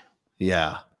mill.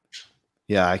 Yeah.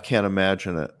 Yeah. I can't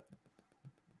imagine it.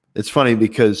 It's funny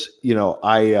because,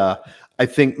 I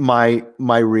think my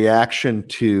reaction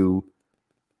to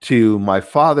my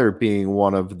father being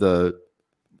one of the,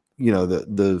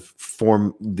 the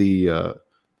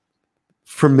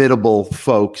formidable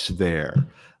folks there.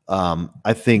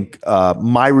 I think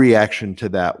my reaction to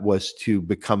that was to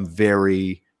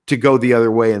go the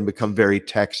other way and become very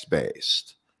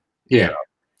text-based. Yeah.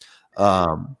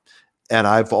 And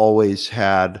I've always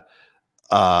had,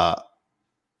 I've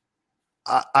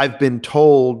been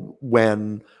told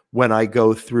when I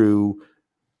go through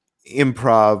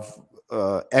improv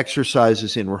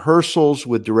exercises in rehearsals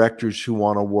with directors who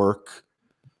want to work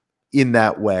in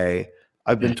that way,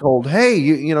 I've been told, hey,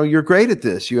 you're great at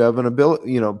this. You have an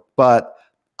ability, but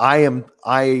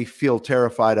I feel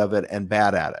terrified of it and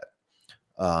bad at it.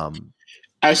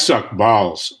 I suck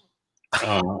balls.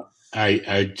 I'm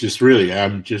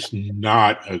just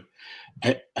not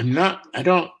I'm not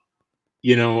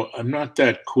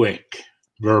that quick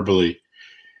verbally.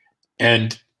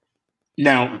 And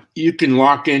now you can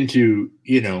lock into,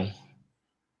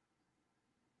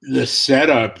 the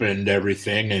setup and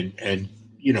everything. And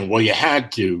well, you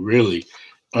had to really,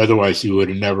 otherwise you would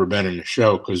have never been in a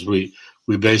show, because we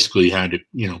basically had to,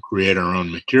 create our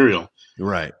own material.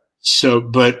 Right. So,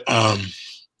 but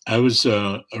I was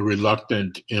a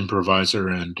reluctant improviser,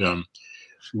 and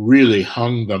really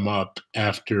hung them up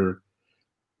after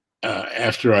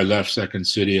I left Second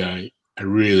City. I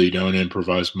really don't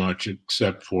improvise much,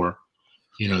 except for,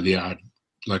 the odd,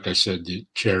 like I said, the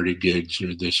charity gigs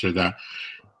or this or that.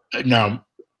 Now,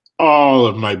 all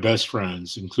of my best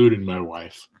friends, including my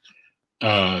wife,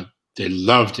 they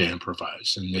love to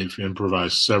improvise, and they've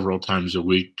improvised several times a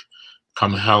week,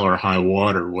 come hell or high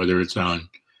water, whether it's on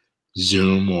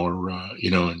Zoom or,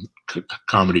 in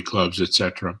comedy clubs,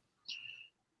 etc.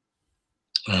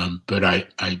 But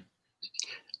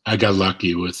I got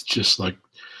lucky with just like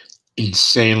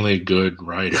insanely good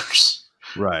writers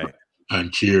Right.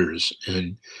 on Cheers,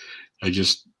 and I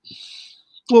just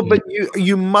Well, but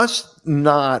you must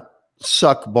not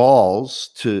suck balls,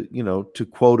 to to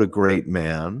quote a great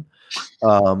man.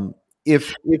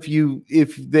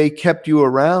 If they kept you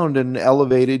around and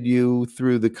elevated you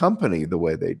through the company the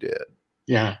way they did.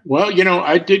 yeah. Well,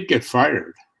 I did get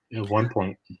fired at one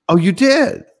point. Oh, you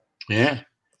did? Yeah.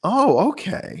 Oh,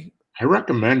 okay. I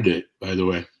recommend it, by the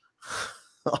way.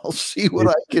 I'll see what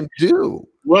I can do.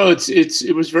 Well,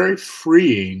 it was very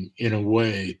freeing in a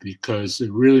way, because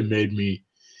it really made me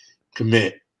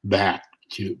commit back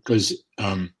to, because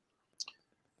well,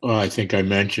 I think I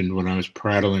mentioned when I was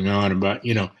prattling on about,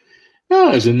 oh,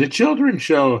 I was in the children's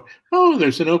show. Oh,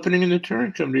 there's an opening in the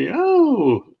touring company.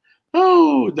 Oh,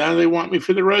 now they want me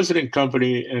for the resident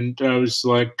company. And I was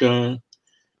like,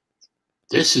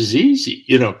 this is easy,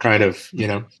 kind of,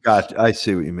 Gotcha. I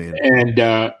see what you mean. And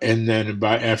then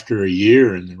about after a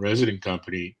year in the resident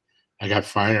company, I got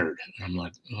fired. And I'm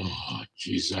like, oh,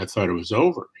 geez, I thought it was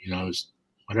over. I was,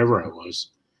 whatever I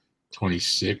was,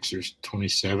 26 or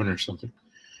 27 or something.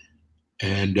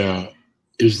 And it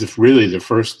was really the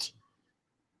first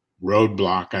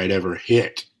roadblock I'd ever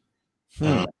hit.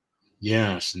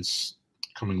 Yeah, since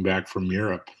coming back from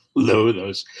Europe,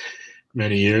 those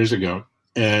many years ago.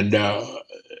 And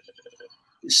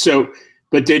so,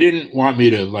 but they didn't want me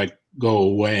to like go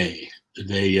away.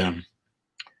 They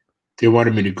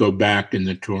wanted me to go back in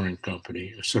the touring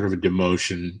company, sort of a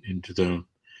demotion into the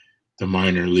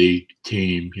minor league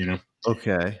team,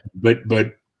 Okay. But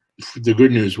the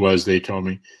good news was they told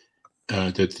me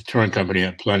that the touring company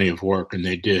had plenty of work, and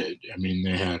they did. I mean,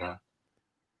 they had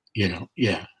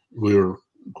we were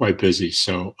quite busy.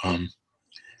 So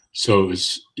so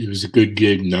it was a good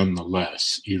gig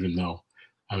nonetheless, even though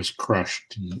I was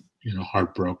crushed and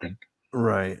heartbroken.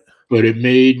 Right. But it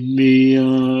made me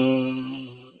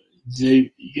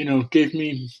they gave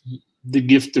me the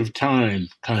gift of time,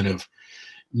 kind of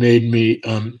made me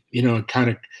kind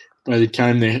of, by the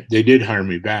time they did hire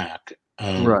me back,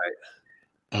 Right.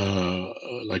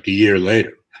 Like a year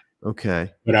later.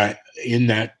 Okay. But in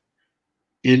that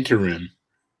interim,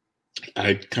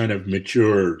 I kind of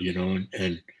matured,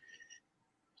 and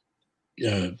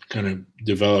kind of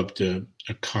developed a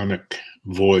comic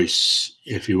voice,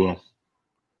 if you will.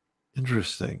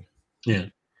 Interesting. Yeah.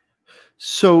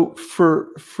 So for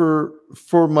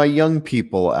my young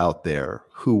people out there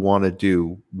who want to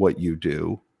do what you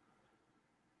do,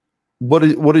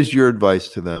 what is your advice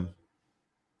to them?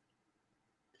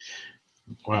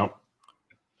 Well,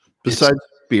 Besides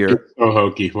beer. It's so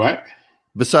hokey. What?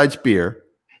 Besides beer.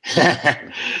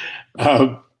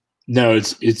 No,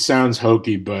 it sounds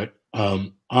hokey, but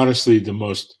honestly, the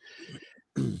most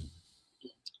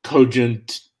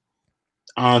cogent,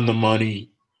 on the money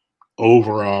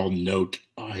overall note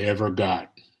I ever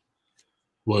got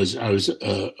was I was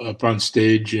up on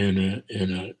stage in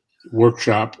a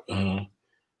workshop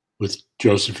with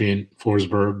Josephine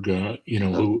Forsberg,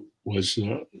 who was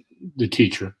the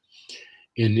teacher,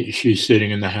 and she's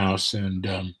sitting in the house, and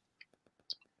there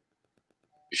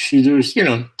was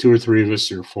 2 or 3 of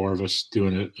us or 4 of us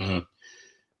doing an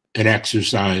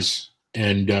exercise,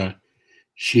 and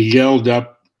she yelled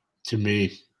up to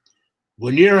me,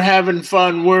 "When you're having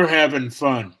fun, we're having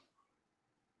fun."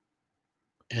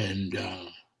 And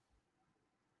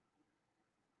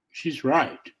she's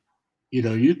right.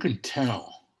 You can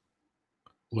tell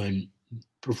when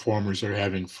performers are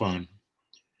having fun,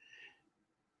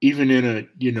 even in a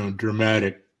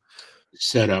dramatic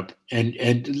setup,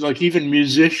 and like even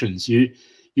musicians, you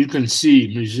can see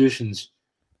musicians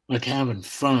like having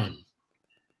fun,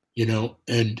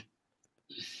 and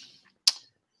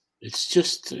it's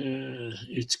just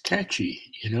it's catchy,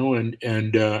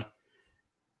 and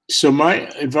so my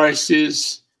advice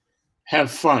is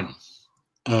have fun,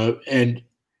 and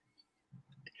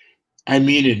I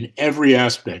mean in every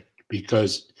aspect,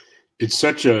 because it's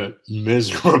such a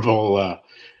miserable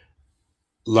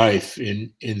life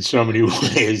in so many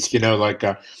ways,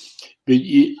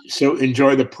 so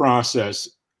enjoy the process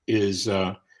is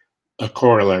a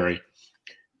corollary.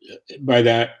 By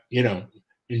that,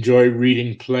 enjoy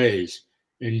reading plays,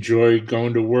 enjoy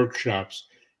going to workshops,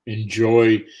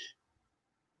 enjoy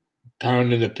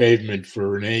pounding the pavement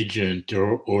for an agent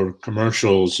or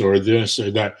commercials or this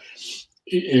or that.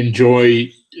 Enjoy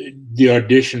the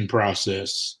audition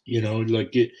process,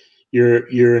 like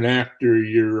you're an actor,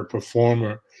 you're a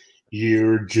performer.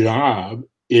 Your job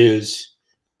is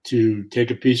to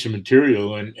take a piece of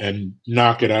material and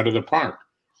knock it out of the park.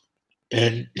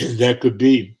 And that could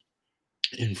be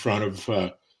in front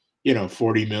of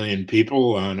 40 million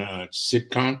people on a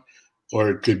sitcom, or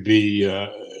it could be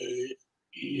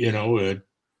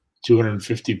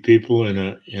 250 people in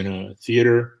a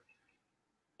theater,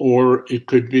 or it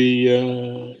could be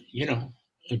a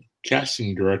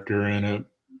casting director and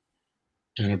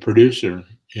a producer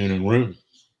in a room,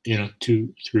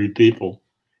 2, 3 people,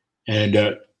 and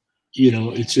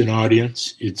it's an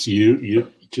audience. It's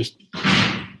you just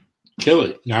kill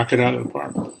it, knock it out of the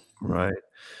park. Right.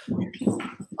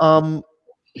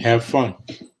 Have fun.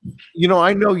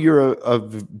 I know you're a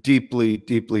deeply,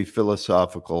 deeply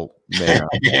philosophical man.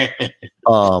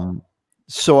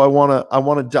 So I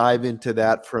want to dive into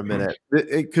that for a minute,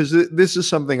 because this is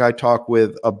something I talk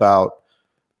with about.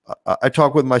 I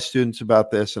talk with my students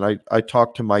about this, and I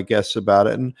talk to my guests about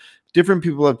it, and different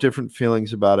people have different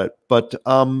feelings about it. But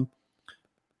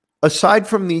aside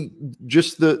from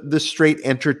the straight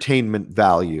entertainment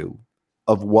value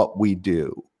of what we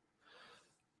do,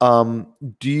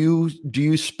 do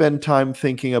you spend time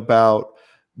thinking about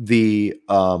the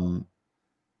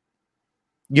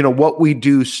what we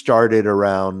do started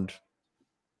around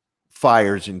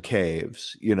fires in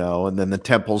caves, and then the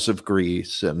temples of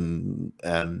Greece, and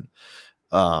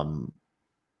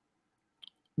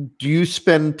do you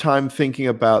spend time thinking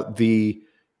about the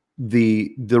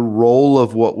role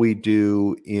of what we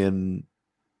do in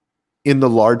the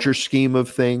larger scheme of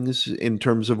things, in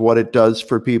terms of what it does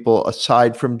for people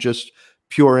aside from just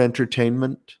pure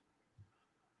entertainment?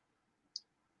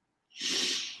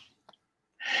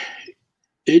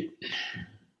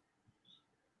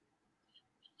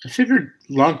 I figured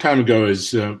a long time ago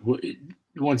is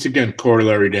once again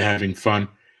corollary to having fun,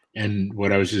 and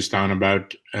what I was just on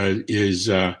about is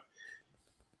I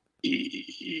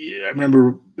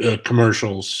remember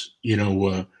commercials,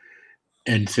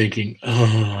 and thinking,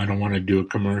 oh, I don't want to do a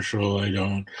commercial. I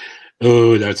don't.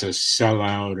 Oh, that's a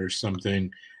sellout or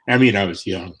something. I mean, I was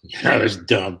young, I was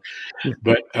dumb,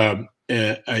 but I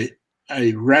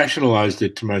rationalized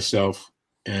it to myself,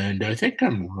 and I think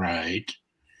I'm right.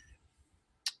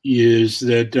 Is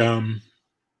that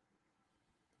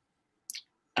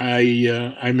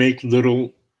I make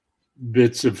little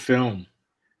bits of film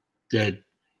that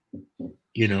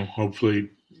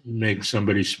hopefully make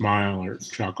somebody smile or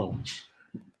chuckle,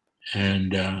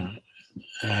 and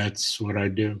that's what I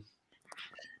do.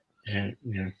 And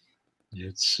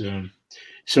it's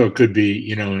so it could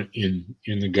be in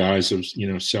the guise of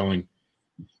selling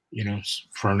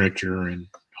furniture in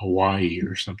Hawaii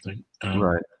or something,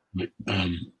 Right. But,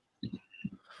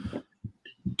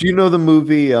 do you know the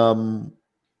movie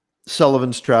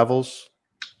Sullivan's Travels?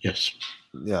 yes.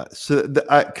 Yeah. So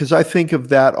because I think of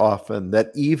that often,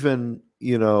 that even,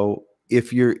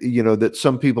 if you're, that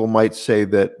some people might say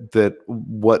that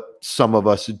what some of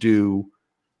us do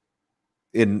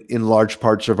in large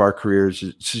parts of our careers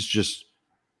is just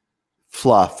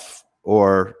fluff,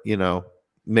 or,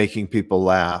 making people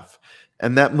laugh.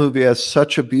 And that movie has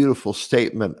such a beautiful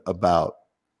statement about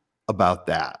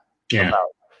that, Yeah. about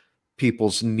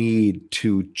people's need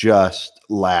to just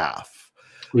laugh.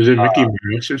 Was it Mickey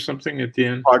Mouse or something at the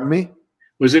end? Pardon me?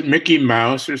 Was it Mickey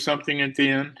Mouse or something at the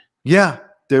end? Yeah,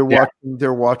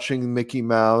 they're watching Mickey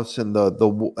Mouse and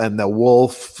the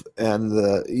wolf, and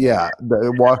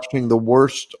they're watching the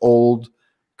worst old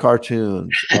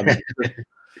cartoons, and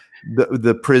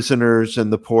the prisoners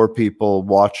and the poor people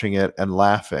watching it and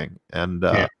laughing. And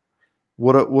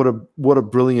what a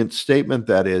brilliant statement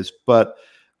that is. But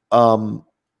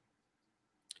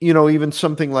even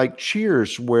something like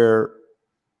Cheers, where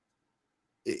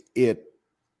I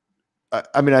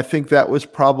think that was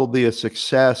probably a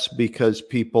success because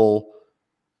people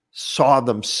saw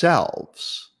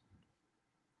themselves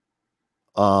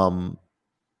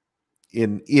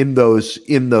in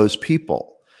those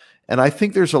people. And I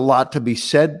think there's a lot to be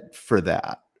said for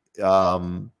that.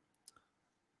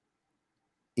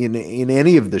 In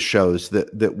any of the shows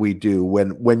that we do,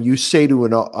 when you say to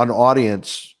an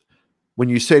audience, when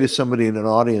you say to somebody in an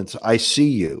audience, I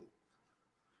see you,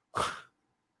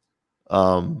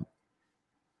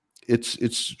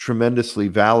 it's tremendously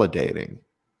validating.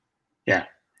 Yeah.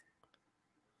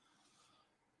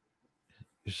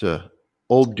 It's a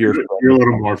old dear friend. You're a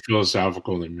little more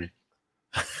philosophical than me.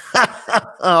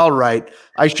 All right.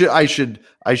 I should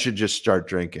just start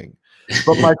drinking.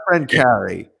 But my friend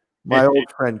Carrie, my old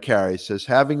friend Carrie, says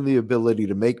having the ability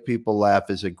to make people laugh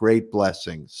is a great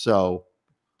blessing. So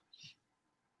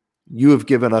you have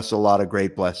given us a lot of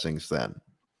great blessings then.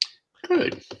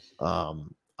 Good.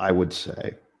 I would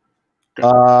say.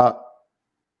 I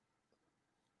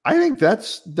think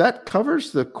that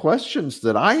covers the questions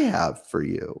that I have for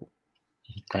you.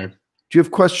 Okay. Do you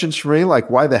have questions for me? Like,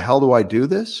 why the hell do I do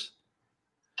this?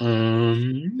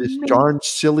 This darn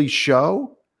silly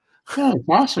show? Yeah, it's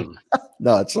awesome.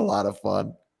 No, it's a lot of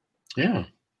fun. Yeah.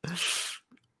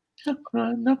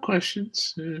 No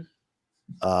questions.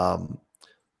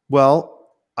 Well,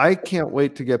 I can't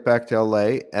wait to get back to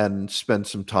LA and spend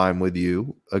some time with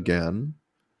you again.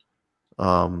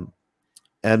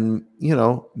 And, you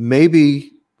know,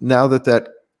 maybe now that that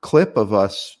clip of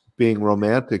us being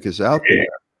romantic is out there,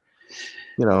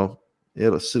 you know,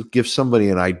 it'll give somebody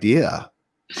an idea.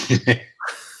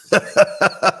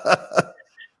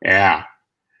 Yeah.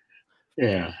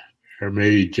 Yeah. Or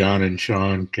maybe John and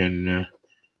Sean can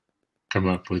come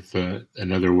up with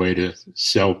another way to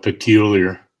sell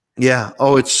Peculiar. Yeah.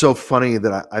 Oh, it's so funny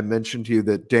that I mentioned to you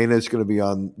that Dana is going to be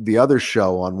on the other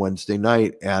show on Wednesday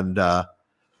night. And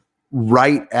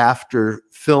right after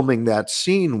filming that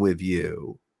scene with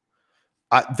you,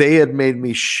 they had made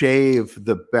me shave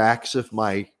the backs of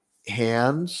my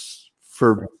hands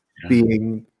for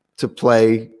being to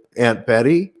play Aunt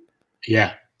Betty.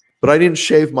 Yeah. But I didn't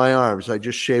shave my arms. I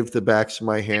just shaved the backs of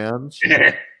my hands.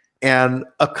 And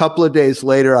a couple of days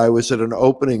later, I was at an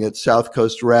opening at South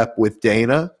Coast Rep with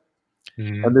Dana.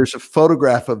 And there's a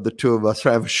photograph of the two of us.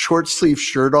 I have a short sleeve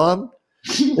shirt on.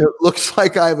 It looks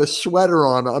like I have a sweater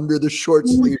on under the short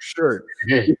sleeve shirt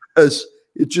because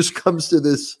it just comes to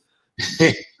this.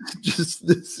 It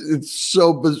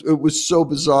was so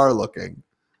bizarre looking.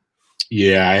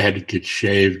 Yeah, I had to get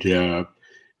shaved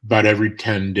about every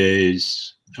 10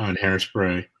 days on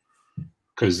hairspray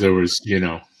because there was, you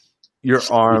know, your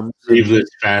arms, sleeveless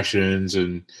fashions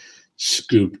and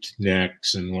scooped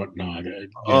necks and whatnot.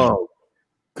 Oh,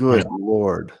 good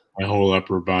Lord. My whole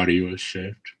upper body was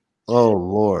shaved. Oh,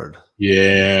 Lord.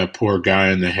 Yeah, poor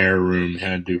guy in the hair room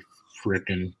had to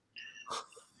frickin'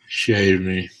 shave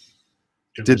me.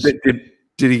 Did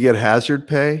he get hazard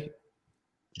pay?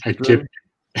 I tipped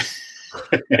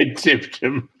I tipped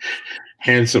him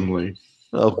handsomely.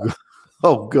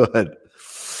 Oh, good.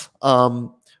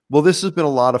 Well, this has been a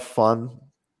lot of fun.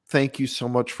 Thank you so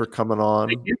much for coming on.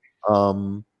 Thank you.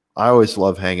 I always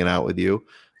love hanging out with you.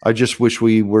 I just wish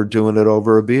we were doing it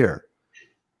over a beer.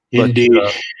 Indeed.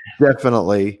 But,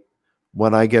 definitely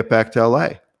when I get back to LA.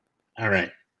 All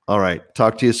right. All right.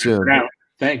 Talk to you soon.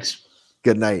 Thanks.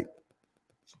 Good night.